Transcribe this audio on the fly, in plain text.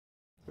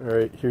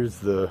Alright, here's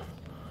the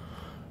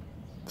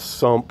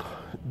sump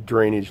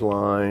drainage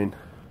line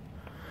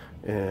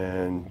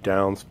and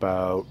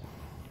downspout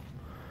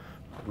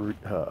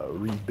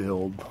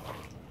rebuild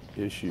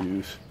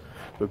issues.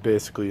 But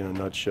basically, in a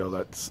nutshell,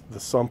 that's the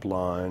sump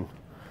line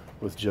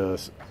was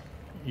just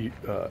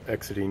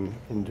exiting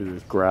into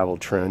this gravel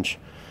trench,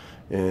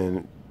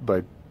 and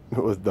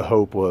the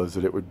hope was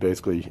that it would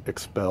basically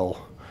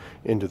expel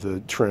into the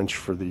trench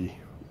for the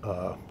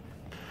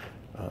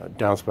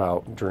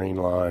downspout drain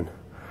line.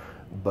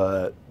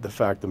 But the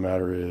fact of the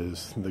matter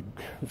is, the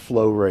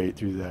flow rate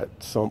through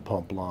that sump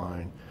pump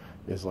line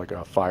is like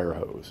a fire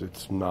hose.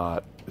 It's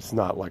not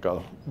like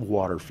a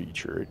water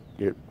feature.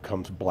 It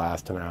comes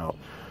blasting out.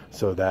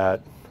 So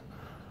that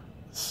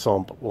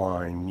sump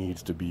line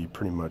needs to be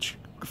pretty much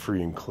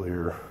free and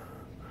clear.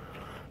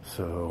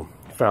 So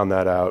found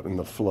that out in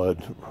the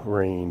flood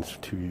rains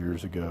 2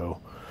 years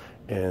ago.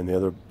 And the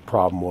other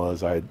problem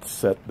was I had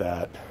set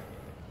that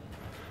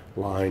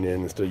line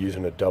in instead of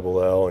using a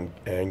double L and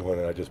angling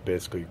it. I just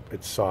basically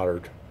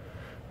soldered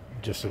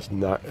just this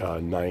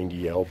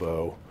 90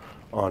 elbow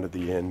onto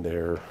the end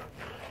there,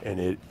 and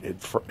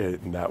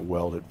and that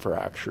weld had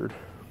fractured.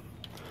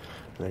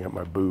 And I got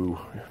my boo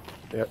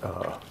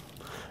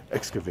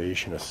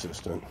excavation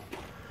assistant.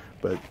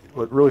 But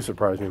what really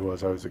surprised me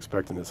was I was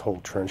expecting this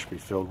whole trench to be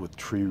filled with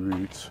tree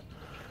roots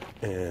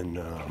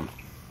and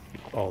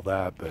all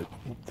that, but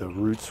the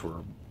roots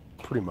were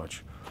pretty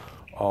much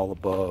all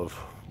above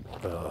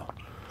the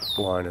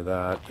line of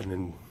that, and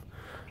then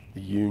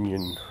the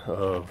union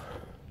of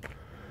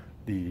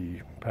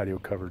the patio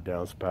covered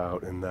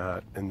downspout and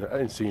that, and I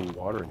didn't see any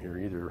water in here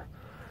either,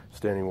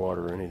 standing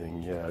water or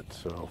anything yet,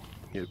 so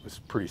it was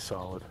pretty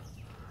solid.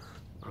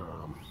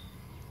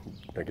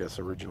 I guess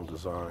original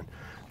design.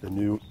 The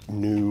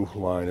new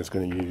line is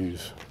going to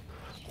use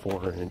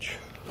 4-inch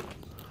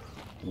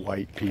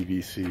white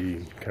PVC. You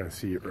can kind of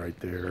see it right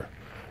there,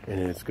 and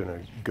it's going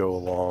to go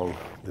along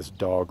this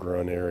dog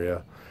run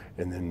area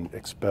and then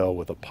expel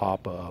with a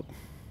pop-up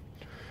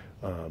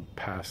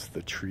past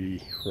the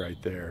tree right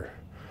there.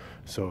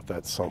 So if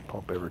that sump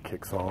pump ever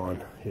kicks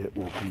on, it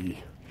will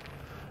be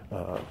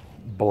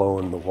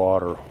blowing the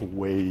water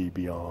way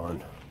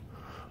beyond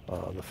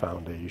the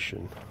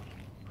foundation.